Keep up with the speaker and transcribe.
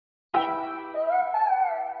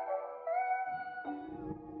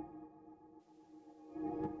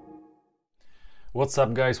What's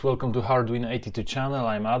up guys, welcome to Hardwin82 channel.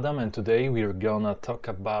 I'm Adam and today we're gonna talk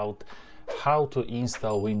about how to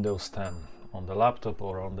install Windows 10 on the laptop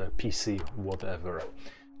or on the PC, whatever.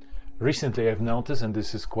 Recently I've noticed, and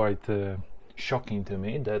this is quite shocking to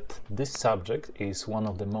me, that this subject is one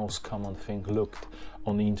of the most common things looked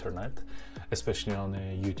on the internet, especially on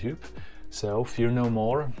YouTube. So fear no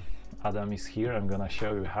more, Adam is here. I'm gonna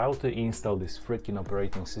show you how to install this freaking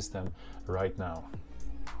operating system right now.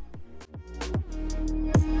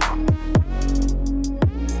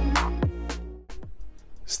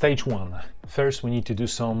 Stage 1. First we need to do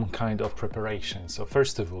some kind of preparation. So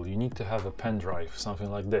first of all, you need to have a pendrive, something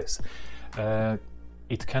like this.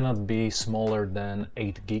 It cannot be smaller than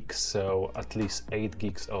 8 gigs, so at least 8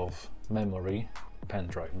 gigs of memory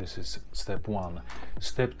pendrive. This is step 1.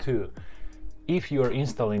 Step 2. If you are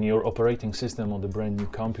installing your operating system on the brand new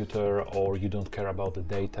computer or you don't care about the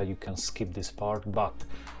data, you can skip this part, but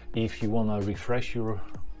if you want to refresh your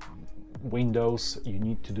Windows, you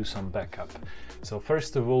need to do some backup. So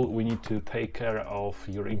first of all, we need to take care of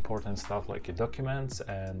your important stuff like your documents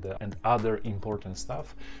and other important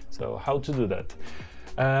stuff. So how to do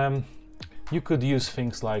that? You could use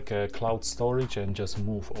things like cloud storage and just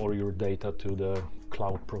move all your data to the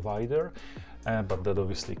cloud provider, but that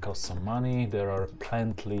obviously costs some money. There are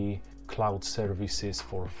plenty cloud services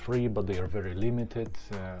for free, but they are very limited.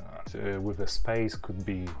 With the space could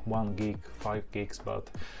be 1 gig, 5 gigs, but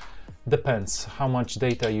depends how much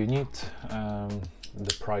data you need.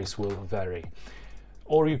 The price will vary.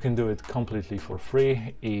 Or you can do it completely for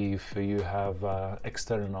free. If you have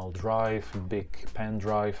external drive, big pen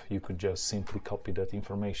drive, you could just simply copy that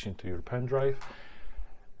information to your pen drive.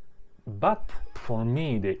 But for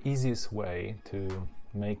me, the easiest way to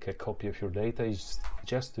make a copy of your data is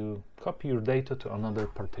just to copy your data to another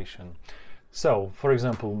partition. So, for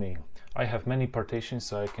example, me, I have many partitions,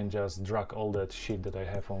 so I can just drag all that shit that I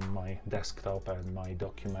have on my desktop and my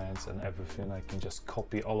documents and everything. I can just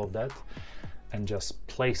copy all of that and just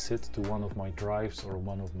place it to one of my drives or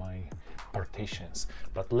one of my partitions.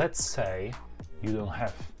 But let's say you don't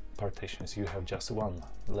have partitions, you have just one.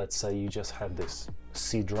 Let's say you just have this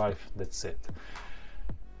C drive, that's it.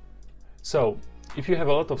 So if you have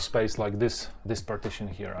a lot of space like this partition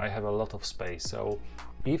here, I have a lot of space. So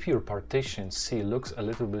if your partition C looks a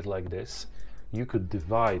little bit like this, you could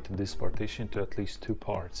divide this partition to at least 2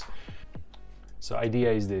 parts. So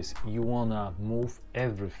idea is this: you wanna move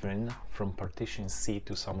everything from partition C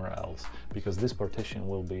to somewhere else, because this partition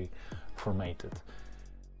will be formatted.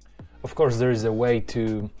 Of course, there is a way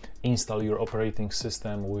to install your operating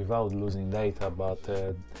system without losing data, but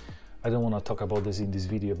I don't want to talk about this in this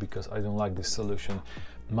video because I don't like this solution.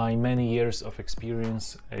 My many years of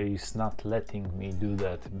experience is not letting me do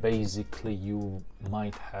that. Basically, you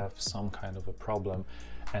might have some kind of a problem,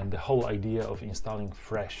 and the whole idea of installing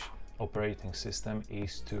fresh operating system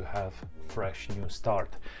is to have fresh new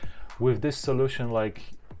start. With this solution, like,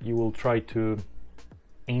 you will try to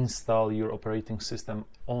install your operating system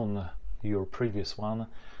on your previous one,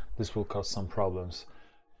 this will cause some problems.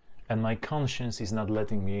 And my conscience is not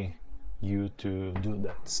letting me to do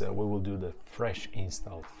that, so we will do the fresh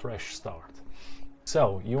install, fresh start.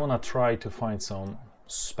 So you want to try to find some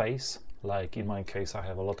space. Like in my case, I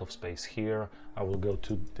have a lot of space here. I will go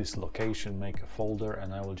to this location, make a folder,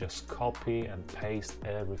 and I will just copy and paste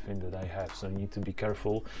everything that I have. So you need to be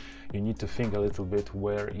careful. You need to think a little bit,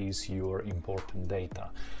 where is your important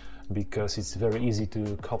data, because it's very easy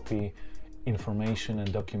to copy information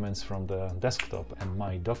and documents from the desktop and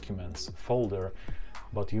my documents folder,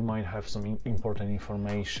 but you might have some important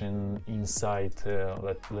information inside,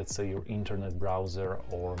 let's say, your internet browser,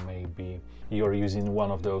 or maybe you're using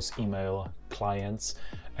one of those email clients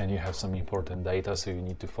and you have some important data, so you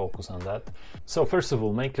need to focus on that. So first of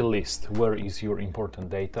all, make a list. Where is your important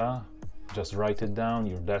data? Just write it down,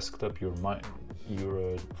 your desktop, your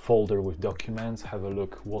folder with documents. Have a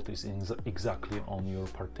look what is exactly on your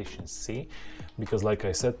partition C, because like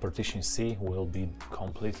I said, partition C will be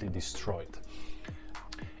completely destroyed.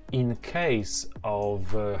 In case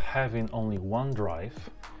of having only one drive,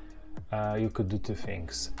 you could do 2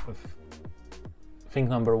 things. Thing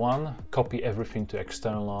number 1, copy everything to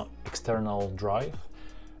external drive.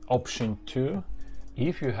 Option 2,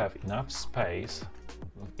 if you have enough space,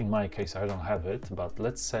 in my case I don't have it, but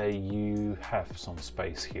let's say you have some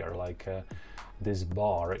space here, like this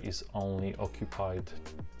bar is only occupied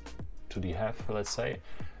to the half, let's say,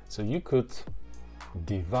 so you could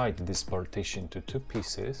divide this partition to 2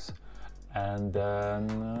 pieces and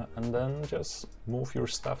then just move your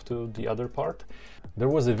stuff to the other part. There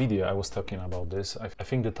was a video I was talking about this. I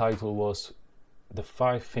think the title was the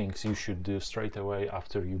 5 things you should do straight away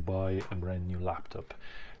after you buy a brand new laptop.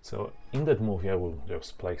 So in that movie, I will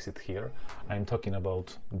just place it here. I'm talking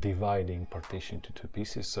about dividing partition to 2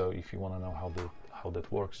 pieces. So if you want to know how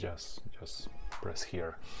that works, just press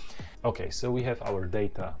here. Okay, so we have our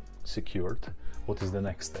data secured. What is the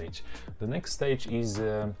next stage? The next stage is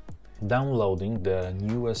downloading the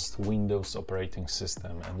newest Windows operating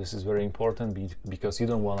system, and this is very important because you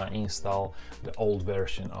don't want to install the old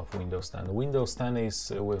version of Windows 10. Windows 10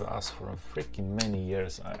 is with us for freaking many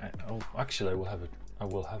years. Actually, I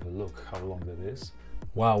will have a look how long that is.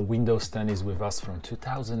 Wow, Windows 10 is with us from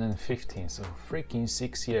 2015, so freaking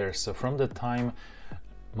 6 years. So from that time,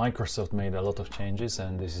 Microsoft made a lot of changes,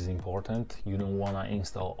 and this is important. You don't want to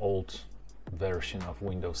install old version of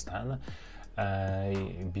Windows 10.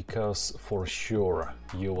 Because for sure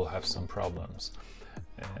you will have some problems.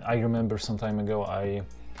 I remember some time ago I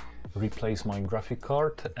replaced my graphic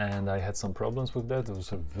card and I had some problems with that. It was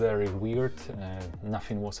very weird,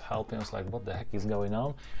 nothing was helping. I was like, what the heck is going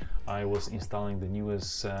on? I was installing the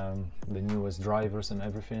newest drivers and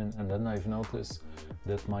everything, and then I've noticed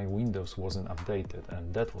that my Windows wasn't updated,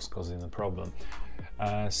 and that was causing a problem.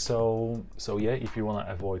 So yeah, if you want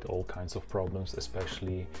to avoid all kinds of problems,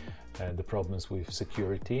 especially the problems with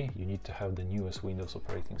security, you need to have the newest Windows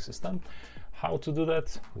operating system. How to do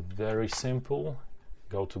that? Very simple.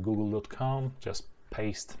 Go to google.com, just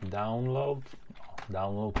paste download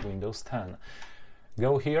Windows 10.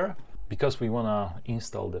 Go here. Because we want to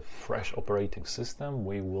install the fresh operating system,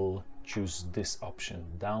 we will choose this option,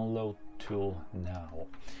 download tool now.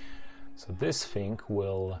 So this thing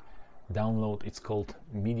will download, it's called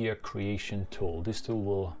media creation tool. This tool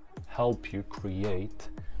will help you create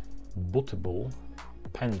bootable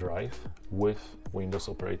pendrive with Windows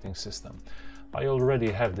operating system. I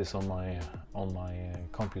already have this on my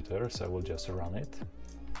computer, so I will just run it.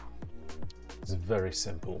 It's very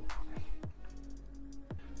simple.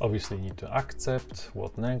 Obviously you need to accept.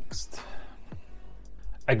 What next?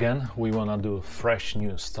 Again, we want to do a fresh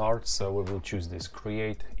new start, so we will choose this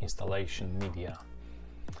create installation media.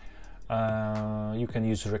 You can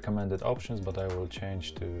use recommended options, but I will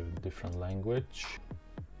change to different language.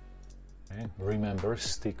 Okay. Remember,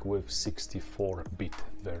 stick with 64-bit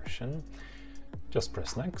version. Just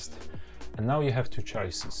press next, and now you have 2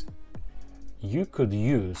 choices. You could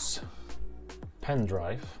use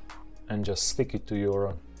Pendrive and just stick it to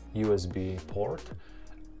your USB port,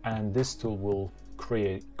 and this tool will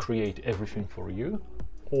create everything for you,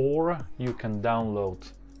 or you can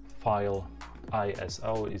download file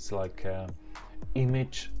ISO. It's like an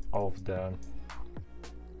image of the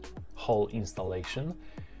whole installation,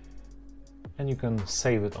 and you can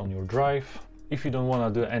save it on your drive. If you don't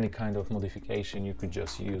want to do any kind of modification, you could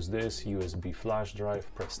just use this USB flash drive,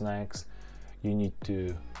 press next. You need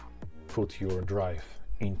to put your drive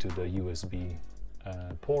into the USB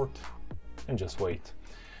port and just wait.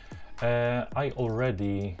 I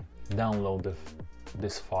already downloaded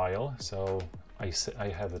this file, so I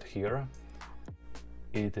have it here.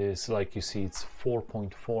 It is, like you see, it's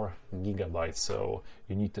 4.4 gigabytes, so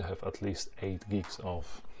you need to have at least 8 gigs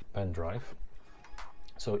of pen drive.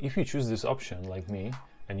 So if you choose this option like me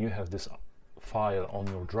and you have this file on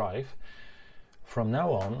your drive, from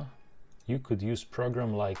now on you could use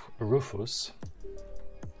program like Rufus.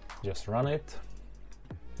 Just run it.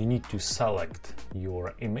 You need to select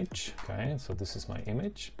your image. Okay, so this is my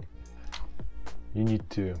image. You need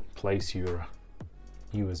to place your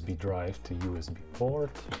USB drive to USB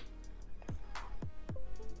port.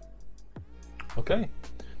 Okay.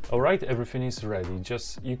 All right, everything is ready.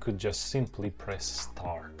 You could just simply press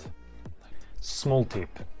start. Small tip: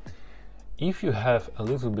 if you have a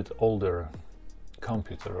little bit older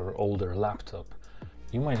computer or older laptop,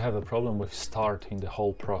 you might have a problem with starting the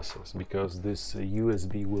whole process because this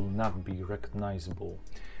USB will not be recognizable.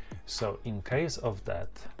 So in case of that,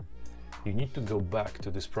 you need to go back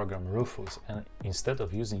to this program Rufus, and instead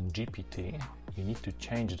of using GPT, you need to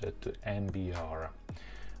change that to MBR,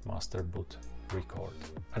 Master Boot Record.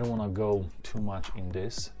 I don't want to go too much in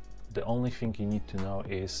this. The only thing you need to know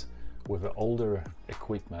is with the older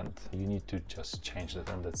equipment, you need to just change that,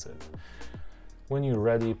 and that's it. When you're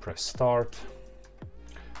ready, press start.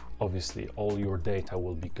 Obviously, all your data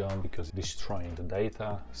will be gone because it's destroying the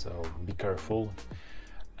data, so be careful.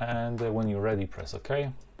 And when you're ready, press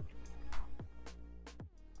OK.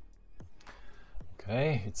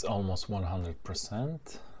 Okay, it's almost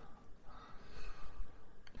 100%.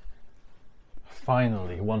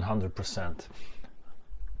 Finally, 100%.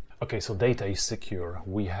 Okay, so data is secure.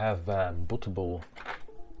 We have a bootable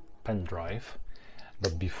pen drive,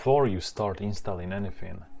 but before you start installing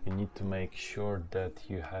anything, you need to make sure that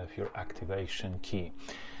you have your activation key.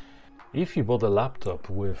 If you bought a laptop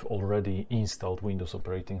with already installed Windows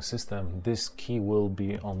operating system, this key will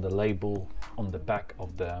be on the label on the back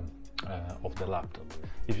of the laptop.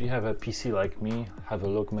 If you have a PC like me, have a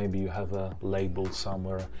look, maybe you have a label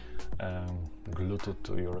somewhere glued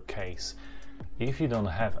to your case. If you don't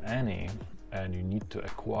have any and you need to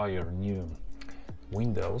acquire new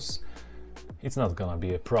Windows, it's not gonna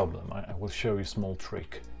be a problem. I will show you a small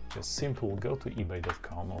trick. Just simple, go to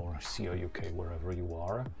ebay.com or CO UK, wherever you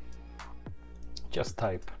are. Just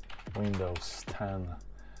type Windows 10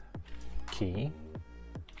 key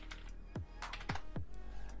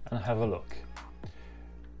and have a look.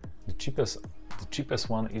 The cheapest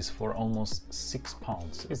one is for almost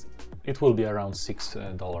 £6. It will be around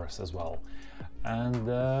 $6 as well.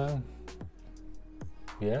 And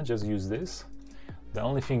yeah, just use this. The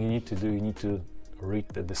only thing you need to do, you need to read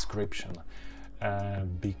the description,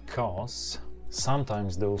 because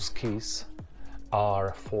sometimes those keys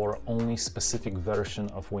are for only specific version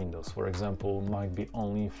of Windows. For example, might be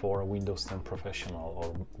only for Windows 10 Professional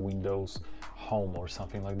or Windows Home or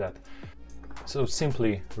something like that. So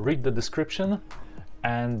simply read the description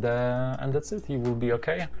and that's it, you will be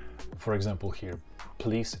okay. For example here,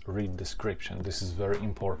 please read description. This is very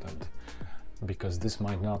important because this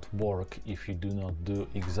might not work if you do not do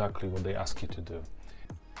exactly what they ask you to do.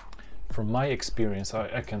 From my experience,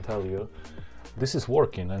 I can tell you, this is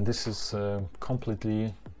working and this is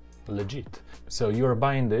completely legit. So you're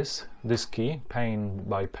buying this key, paying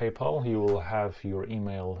by PayPal, you will have your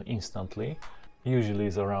email instantly. Usually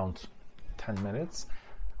it's around 10 minutes.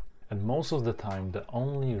 And most of the time, the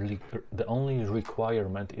only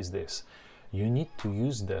requirement is this. You need to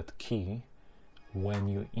use that key when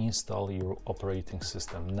you install your operating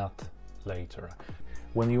system, not later.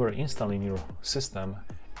 When you are installing your system,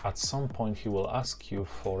 at some point he will ask you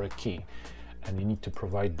for a key. And you need to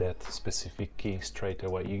provide that specific key straight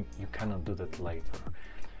away. You cannot do that later.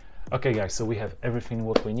 Okay guys, so we have everything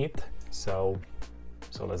what we need. So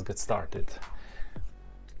let's get started.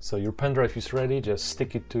 So your pendrive is ready, just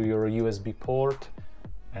stick it to your USB port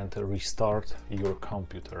and restart your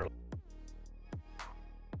computer.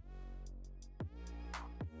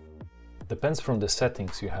 Depends from the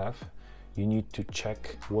settings you have. You need to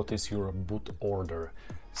check what is your boot order.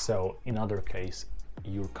 So in other case,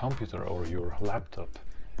 your computer or your laptop,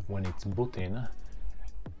 when it's booting,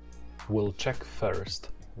 will check first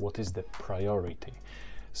what is the priority.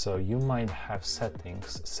 So you might have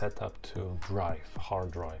settings set up to drive,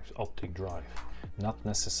 hard drive, optic drive, not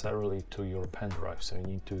necessarily to your pen drive. So you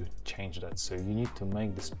need to change that. So you need to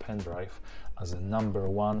make this pen drive as a number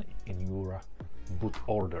one in your boot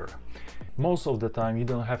order. Most of the time you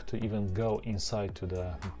don't have to even go inside to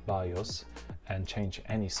the BIOS and change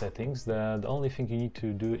any settings. The only thing you need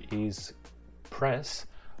to do is press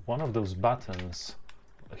one of those buttons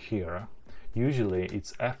here. Usually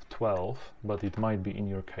it's F12, but it might be in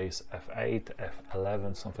your case F8,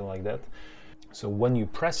 F11, something like that. So when you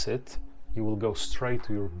press it, you will go straight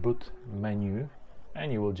to your boot menu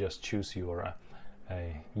and you will just choose your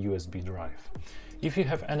USB drive. If you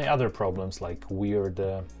have any other problems like weird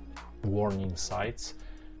warning sites,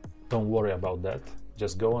 don't worry about that.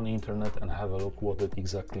 Just go on the internet and have a look what it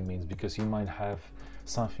exactly means, because you might have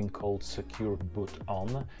something called secure boot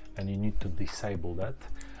on and you need to disable that.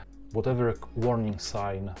 Whatever warning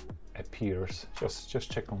sign appears, just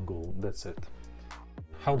check on Google, that's it.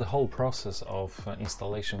 How the whole process of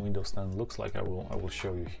installation Windows 10 looks like, I will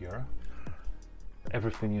show you here.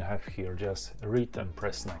 Everything you have here, just read and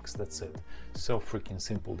press next, that's it. So freaking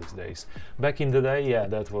simple these days. Back in the day, yeah,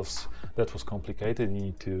 that was complicated. You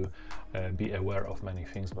need to be aware of many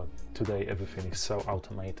things, but today everything is so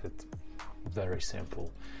automated, very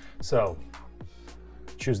simple. So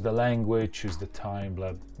choose the language, choose the time,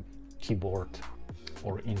 keyboard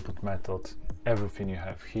or input method, everything you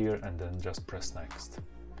have here, and then just press next.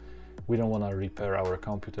 We don't want to repair our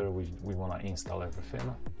computer, we want to install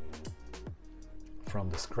everything from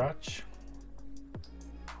the scratch.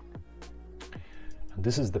 And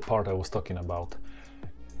this is the part I was talking about.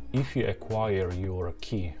 If you acquire your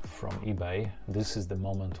key from eBay, this is the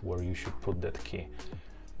moment where you should put that key.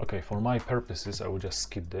 Okay, for my purposes, I will just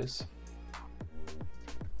skip this.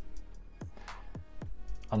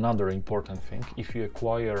 Another important thing, if you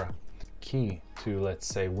acquire key to, let's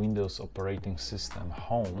say, Windows operating system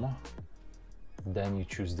home, then you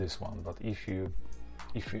choose this one. But if you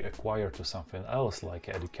acquire to something else like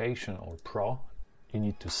education or pro, you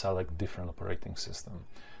need to select different operating system.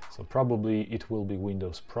 So probably it will be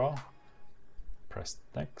Windows Pro. Press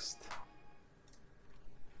next.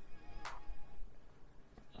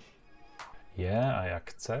 Yeah, I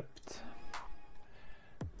accept.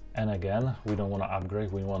 And again, we don't want to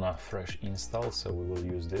upgrade, we want a fresh install, so we will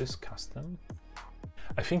use this custom.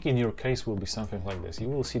 I think in your case will be something like this. You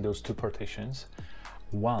will see those two partitions.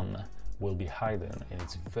 One will be hidden and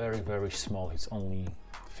it's very, very small. It's only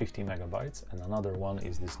 50 megabytes, and another one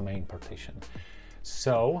is this main partition.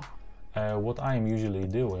 So what I'm usually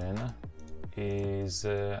doing is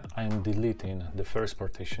I'm deleting the first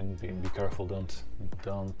partition. Be careful,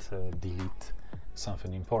 don't delete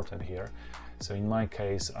something important here. So in my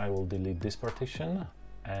case, I will delete this partition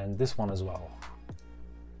and this one as well.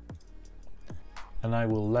 And I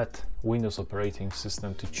will let Windows operating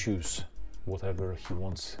system to choose whatever he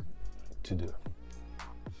wants to do.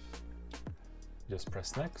 Just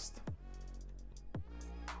press next.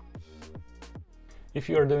 If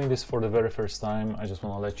you are doing this for the very first time, I just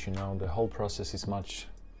want to let you know the whole process is much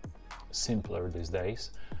simpler these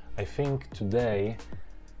days. I think today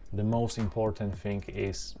the most important thing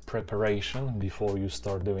is preparation before you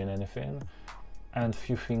start doing anything, and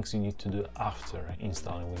few things you need to do after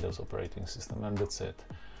installing Windows operating system, and that's it.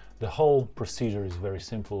 The whole procedure is very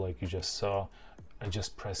simple, like you just saw. I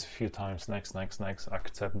just press a few times next, next, next,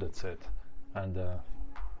 accept, that's it. And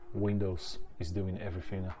Windows is doing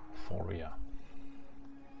everything for you.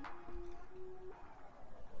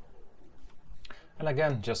 And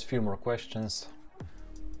again, just a few more questions.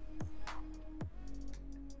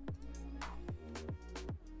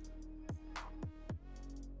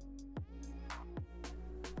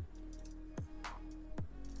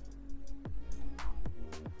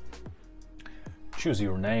 Choose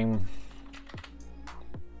your name,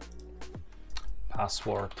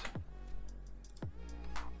 password,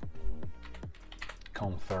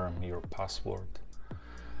 confirm your password.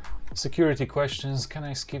 Security questions, can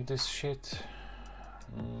I skip this shit?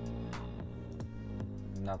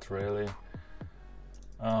 Not really.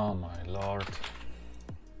 Oh my lord.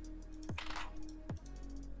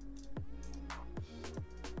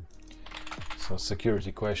 So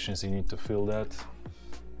security questions, you need to fill that.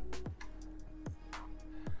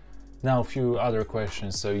 Now a few other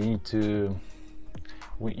questions, so you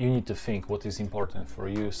need to think what is important for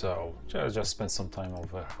you, so just spend some time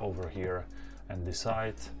over here and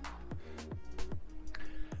decide.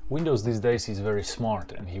 Windows these days is very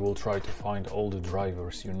smart and he will try to find all the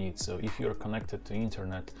drivers you need. So if you're connected to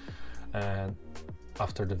internet,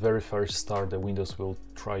 after the very first start, the Windows will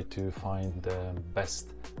try to find the best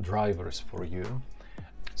drivers for you.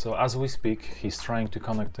 So as we speak, he's trying to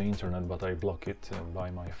connect to internet, but I block it by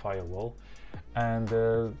my firewall. And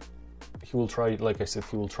he will try, like I said,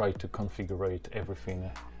 he will try to configure everything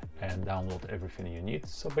and download everything you need.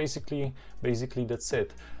 So basically that's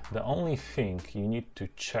it. The only thing you need to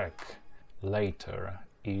check later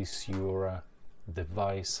is your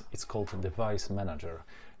device. It's called a device manager.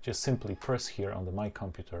 Just simply press here on my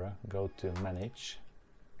computer, go to manage,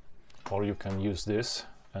 or you can use this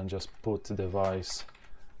and just put device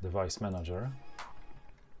manager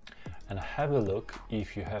and have a look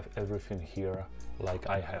if you have everything here like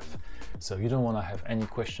I have. So you don't want to have any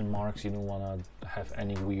question marks, you don't want to have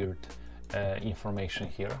any weird information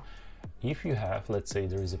here. If you have, let's say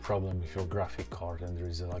there is a problem with your graphic card and there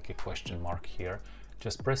is like a question mark here,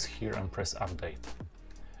 just press here and press update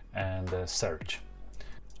and search.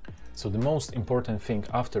 So the most important thing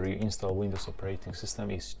after you install Windows operating system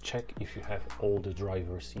is check if you have all the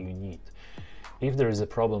drivers you need. If there is a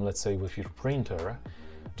problem, let's say with your printer,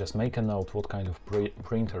 just make a note what kind of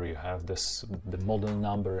printer you have, the model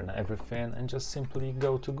number and everything, and just simply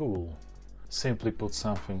go to Google. Simply put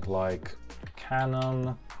something like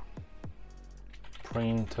Canon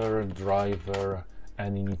printer driver,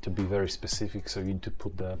 and you need to be very specific, so you need to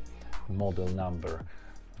put the model number,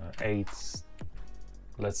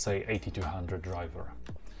 let's say 8200 driver.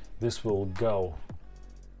 This will go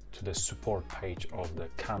to the support page of the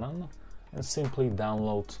Canon and simply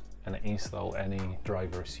download and install any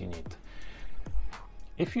drivers you need.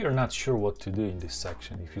 If you're not sure what to do in this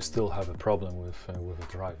section, if you still have a problem with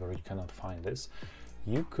a driver, you cannot find this,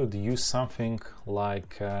 you could use something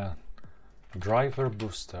like Driver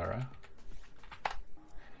Booster.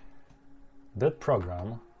 That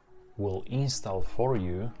program will install for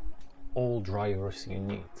you all drivers you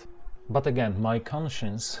need. But again, my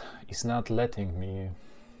conscience is not letting me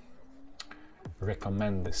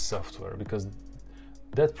recommend this software, because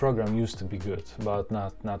that program used to be good, but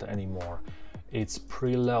not anymore. It's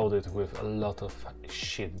preloaded with a lot of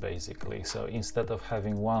shit basically. So instead of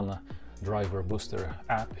having one Driver Booster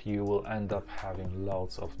app, you will end up having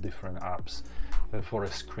loads of different apps for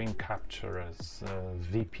a screen capture,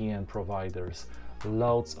 VPN providers,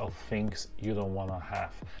 loads of things you don't want to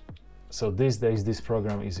have. So these days this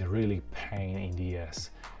program is a really pain in the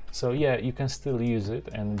ass. So yeah, you can still use it,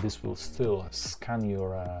 and this will still scan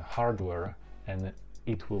your hardware, and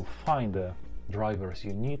it will find the drivers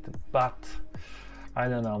you need, but I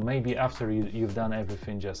don't know, maybe after you've done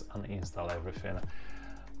everything, just uninstall everything.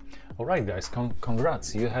 Alright guys,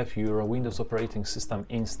 congrats, you have your Windows operating system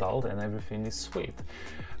installed and everything is sweet.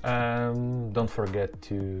 Don't forget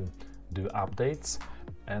to do updates,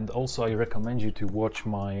 and also I recommend you to watch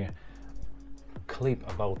my clip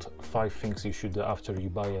about 5 things you should do after you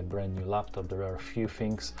buy a brand new laptop. There are a few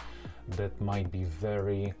things that might be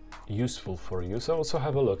very useful for you, so also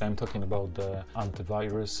have a look. I'm talking about the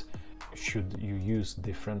antivirus. Should you use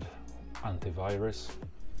different antivirus?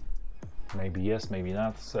 Maybe yes, maybe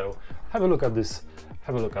not. So have a look at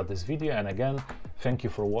this video, and again, thank you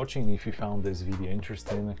for watching. If you found this video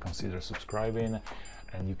interesting, consider subscribing,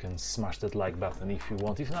 and you can smash that like button if you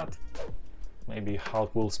want. If not, maybe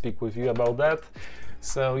Hulk will speak with you about that.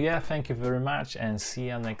 So yeah, thank you very much, and see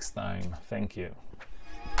you next time. Thank you.